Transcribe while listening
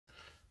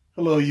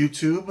Hello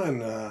YouTube,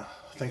 and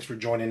thanks for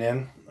joining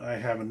in. I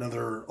have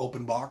another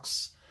open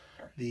box,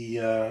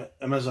 the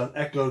Amazon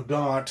Echo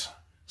Dot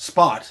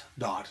Spot,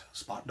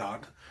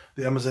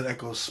 the Amazon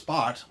Echo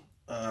Spot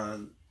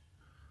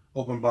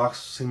open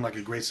box seemed like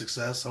a great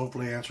success.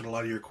 Hopefully I answered a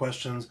lot of your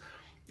questions.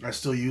 I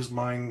still use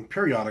mine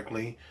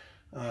periodically,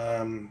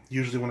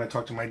 usually when I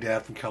talk to my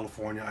dad from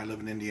California. I live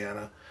in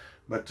Indiana,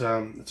 but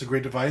it's a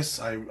great device.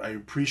 I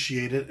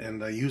appreciate it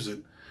and I use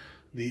it.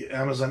 The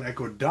Amazon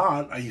Echo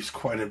Dot I use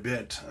quite a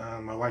bit.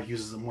 My wife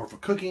uses it more for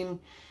cooking,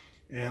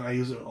 and I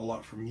use it a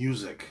lot for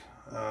music.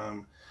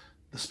 The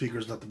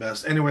speaker's not the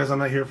best. Anyways, I'm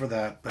not here for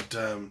that, but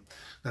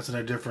that's in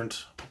a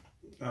different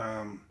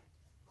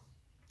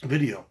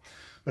video.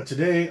 But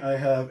today I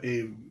have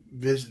a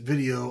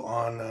video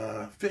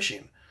on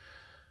fishing.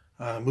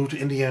 Moved to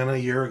Indiana a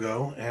year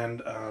ago,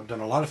 and I've done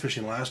a lot of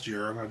fishing last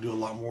year. I'm going to do a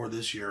lot more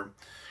this year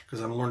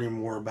because I'm learning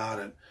more about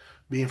it.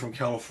 Being from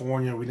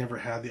California, we never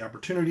had the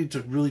opportunity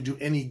to really do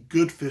any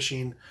good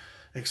fishing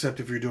except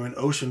if you're doing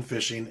ocean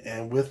fishing,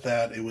 and with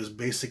that it was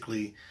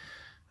basically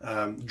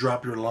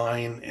drop your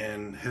line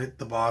and hit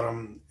the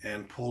bottom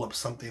and pull up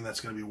something that's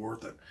going to be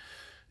worth it.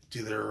 It's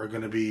either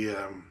going to be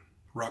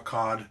rock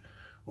cod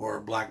or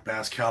black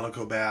bass,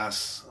 calico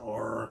bass,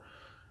 or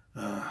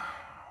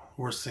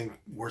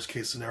worst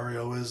case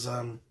scenario is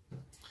a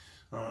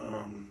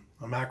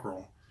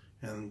mackerel,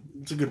 and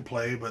it's a good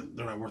play, but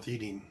they're not worth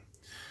eating.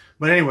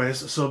 But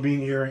anyways, so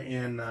being here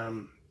in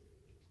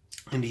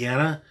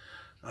Indiana,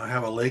 I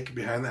have a lake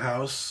behind the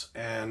house,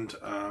 and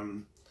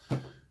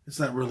it's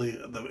not really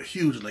a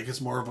huge lake.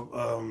 It's more of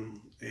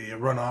a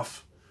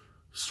runoff,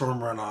 storm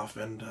runoff,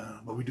 and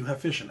but we do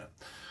have fish in it.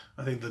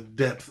 I think the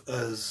depth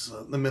is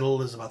the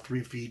middle is about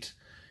 3 feet,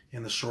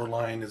 and the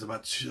shoreline is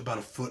about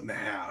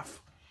 1.5 feet.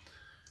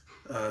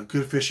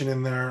 Good fishing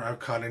in there. I've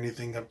caught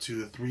anything up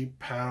to a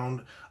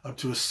 3-pound, up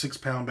to a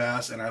 6-pound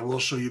bass, and I will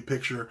show you a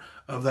picture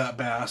of that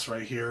bass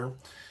right here.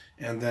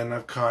 And then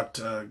I've caught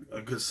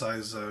a good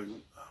size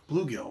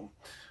bluegill,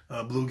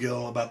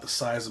 bluegill about the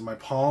size of my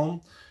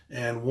palm,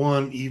 and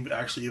one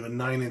actually even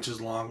 9 inches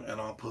long, and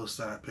I'll post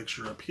that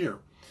picture up here.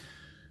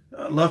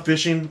 Love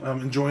fishing. I'm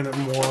enjoying it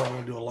more. I'm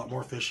going to do a lot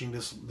more fishing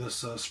this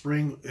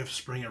spring, if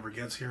spring ever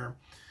gets here.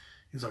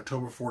 It's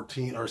October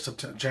 14th or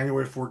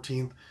January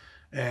 14th.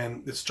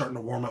 And it's starting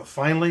to warm up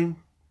finally,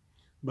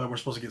 but we're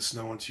supposed to get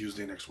snow on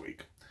Tuesday next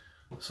week.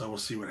 So we'll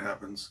see what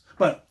happens.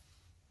 But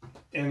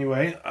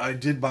anyway, I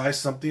did buy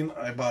something.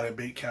 I bought a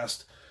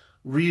Batecast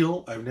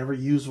reel. I've never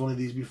used one of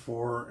these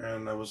before,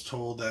 and I was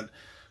told that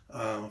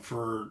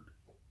for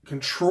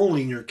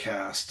controlling your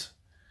cast,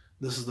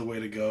 this is the way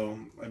to go.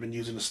 I've been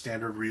using a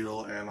standard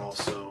reel and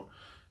also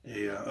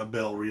a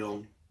bell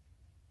reel.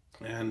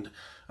 And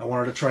I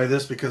wanted to try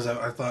this because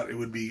I thought it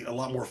would be a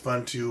lot more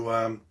fun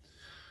to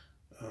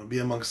be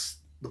amongst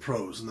the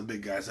pros and the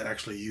big guys that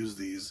actually use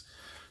these.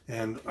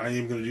 And I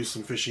am going to do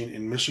some fishing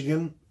in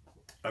Michigan.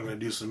 I'm going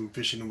to do some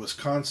fishing in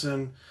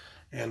Wisconsin,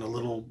 and a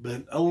little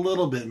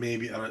bit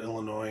maybe out of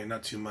Illinois,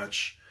 not too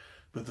much.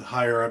 But the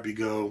higher up you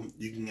go,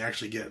 you can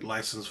actually get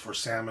licensed for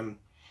salmon.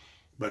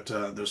 But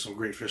there's some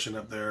great fishing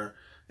up there,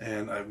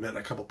 and I've met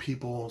a couple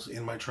people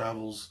in my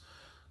travels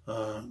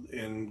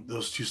in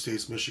those 2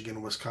 states, Michigan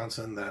and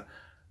Wisconsin, that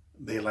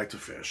they like to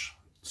fish.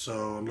 So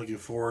I'm looking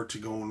forward to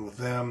going with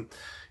them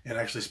and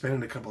actually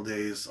spending a couple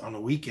days on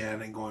the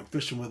weekend and going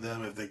fishing with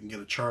them if they can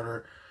get a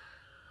charter.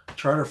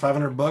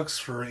 $500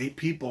 for 8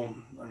 people.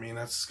 I mean,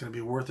 that's going to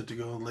be worth it to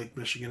go to Lake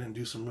Michigan and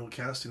do some real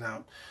casting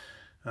out.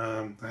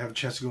 I have a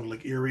chance to go to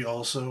Lake Erie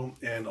also,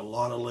 and a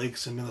lot of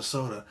lakes in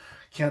Minnesota.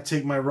 Can't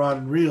take my rod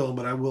and reel,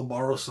 but I will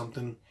borrow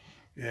something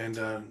and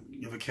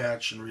give a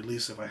catch and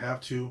release if I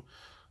have to.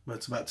 But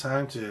it's about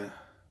time to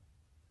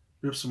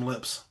rip some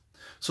lips.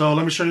 So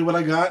let me show you what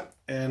I got,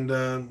 and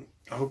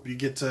I hope you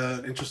get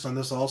interest on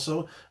this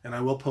also. And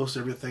I will post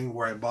everything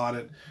where I bought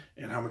it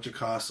and how much it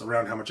costs,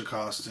 around how much it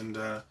costs, and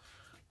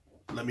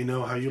let me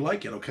know how you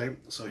like it, okay?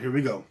 So here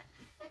we go.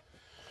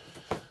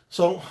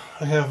 So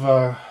I have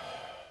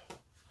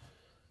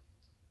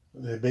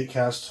the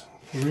Batecast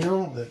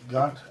reel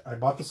that I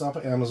bought this off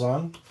of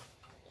Amazon,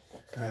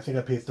 and I think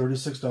I paid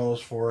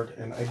 $36 for it,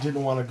 and I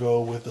didn't want to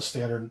go with the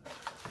standard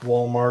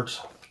Walmart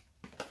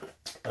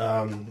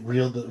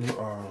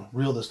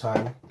reel this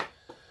time.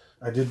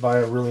 I did buy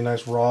a really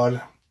nice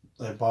rod.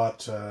 I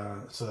bought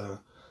it's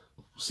a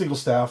single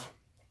staff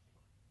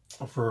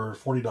for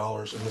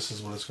 $40, and this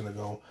is what it's going to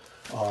go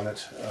on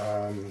it.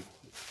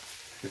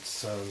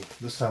 It's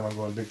this time I'm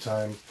going big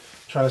time,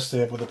 trying to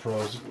stay up with the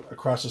pros.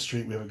 Across the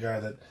street we have a guy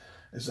that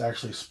is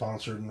actually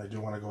sponsored, and I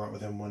do want to go out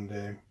with him one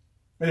day.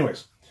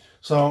 Anyways,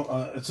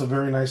 so it's a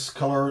very nice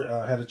color.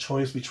 I had a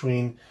choice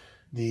between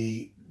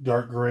the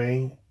dark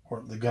gray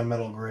or the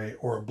gunmetal gray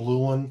or a blue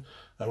one.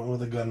 I went with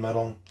the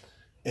gunmetal,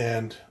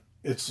 and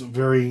it's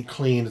very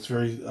clean. It's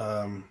very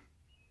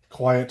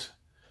quiet.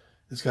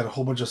 It's got a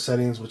whole bunch of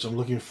settings, which I'm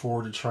looking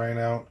forward to trying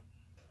out.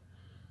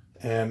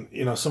 And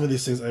you know, some of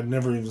these things I've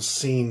never even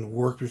seen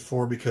work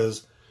before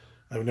because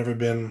I've never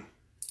been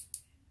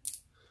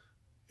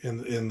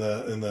in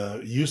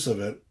the use of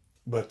it.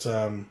 But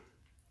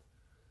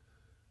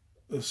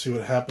let's see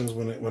what happens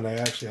when I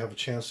actually have a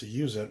chance to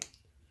use it.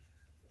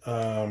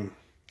 But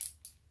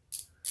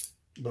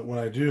when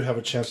I do have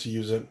a chance to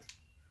use it,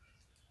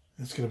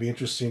 it's going to be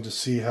interesting to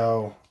see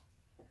how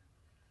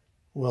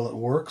well it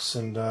works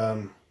and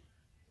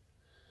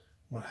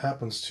what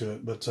happens to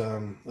it. But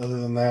other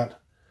than that,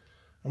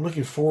 I'm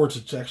looking forward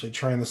to actually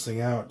trying this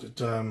thing out.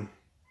 It's a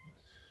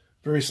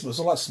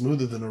lot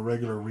smoother than a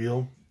regular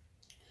reel.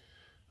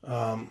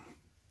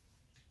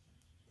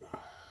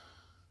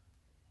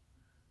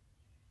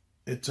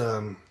 It's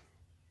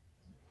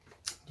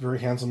very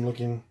handsome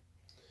looking,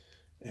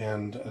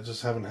 and I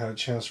just haven't had a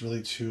chance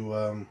really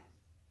to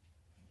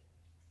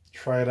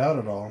try it out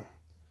at all.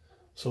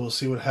 So we'll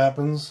see what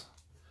happens.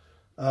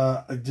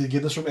 I did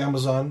get this from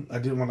Amazon. I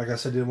didn't want, like I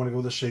said, I didn't want to go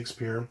with the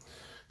Shakespeare.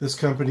 This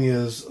company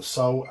is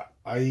Sao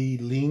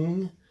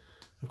Ailing.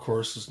 Of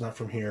course, it's not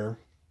from here.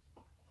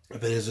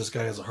 If it is, this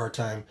guy has a hard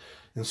time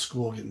in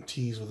school getting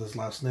teased with his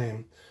last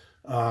name.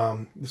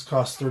 This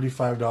costs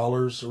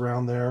 $35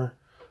 around there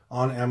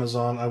on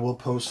Amazon. I will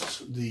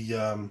post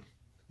the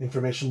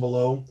information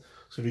below,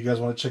 so if you guys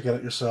want to check it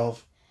out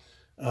yourself.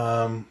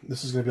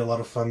 This is going to be a lot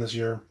of fun this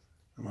year.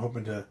 I'm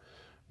hoping to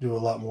do a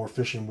lot more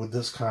fishing with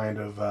this kind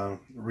of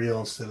reel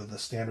instead of the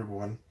standard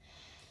one.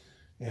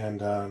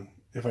 And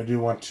if I do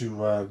want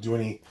to do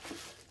any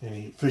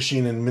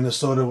fishing in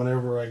Minnesota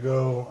whenever I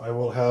go, I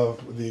will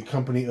have the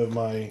company of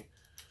my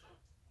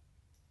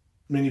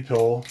mini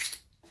pole,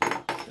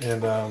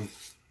 and I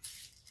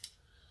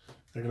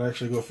can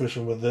actually go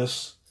fishing with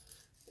this.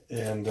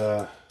 And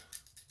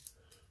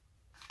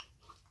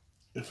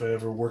if it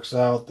ever works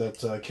out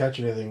that I catch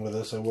anything with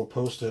this, I will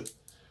post it.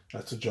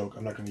 That's a joke.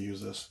 I'm not going to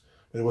use this.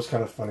 But it was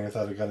kind of funny. I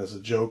thought I got it as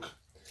a joke.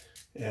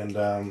 And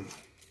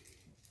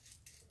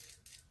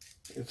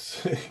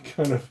it's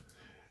kind of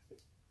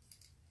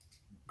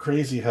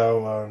crazy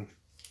how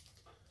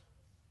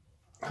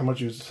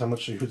much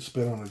you could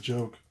spend on a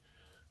joke.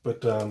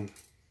 But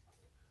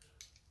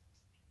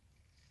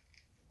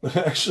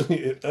actually,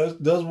 it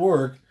does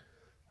work.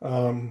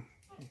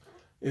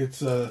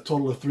 It's a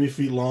total of 3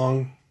 feet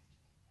long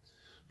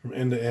from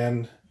end to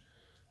end,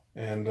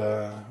 and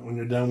when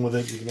you're done with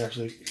it, you can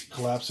actually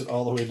collapse it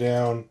all the way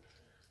down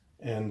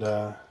and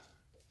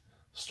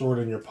store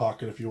it in your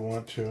pocket if you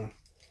want to.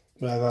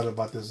 But I thought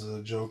about this as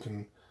a joke,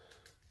 and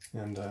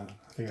I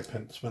think I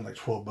spent like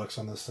 $12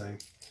 on this thing.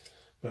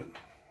 But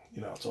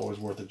you know, it's always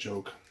worth a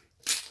joke.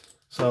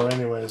 So,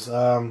 anyways,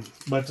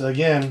 but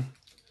again,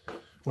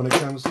 when it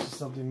comes to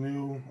something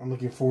new, I'm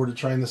looking forward to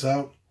trying this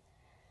out.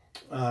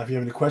 If you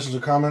have any questions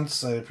or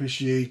comments, I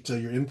appreciate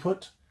your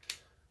input.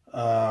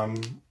 I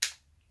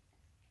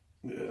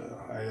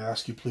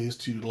ask you please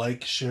to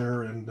like,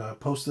 share, and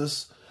post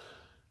this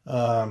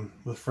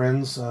with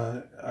friends.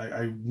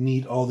 I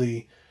need all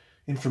the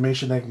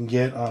information I can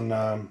get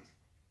on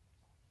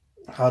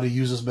how to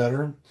use this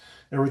better.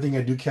 Everything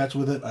I do catch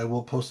with it, I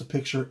will post a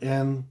picture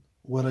and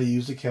what I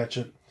use to catch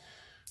it.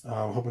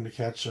 I'm hoping to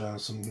catch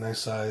some nice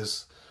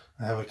size.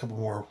 I have a couple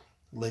more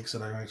lakes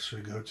that I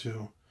actually go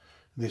to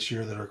this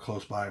year that are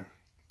close by.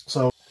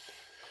 So,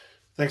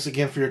 thanks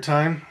again for your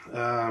time.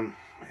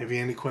 If you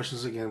have any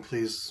questions, again,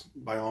 please,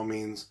 by all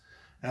means,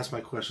 ask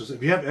my questions.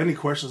 If you have any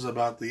questions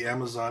about the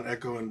Amazon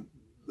Echo and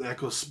the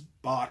Echo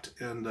Spot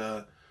and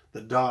the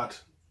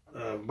Dot,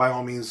 by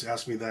all means,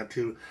 ask me that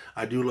too.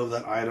 I do love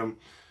that item.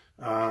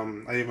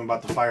 I even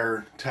bought the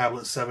Fire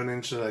Tablet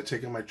 7-inch that I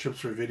take on my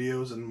trips for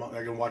videos, and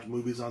I can watch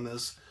movies on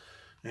this,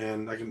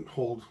 and I can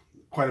hold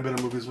quite a bit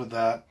of movies with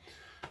that.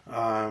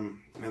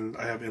 And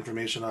I have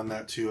information on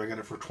that too. I got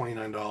it for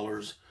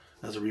 $29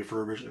 as a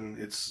refurbished, and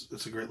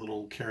it's a great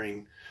little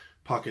carrying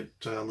pocket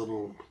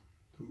little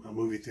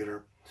movie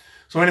theater.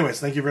 So anyways,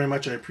 thank you very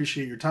much. I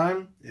appreciate your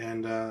time,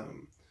 and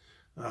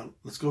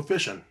let's go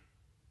fishing.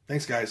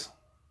 Thanks, guys.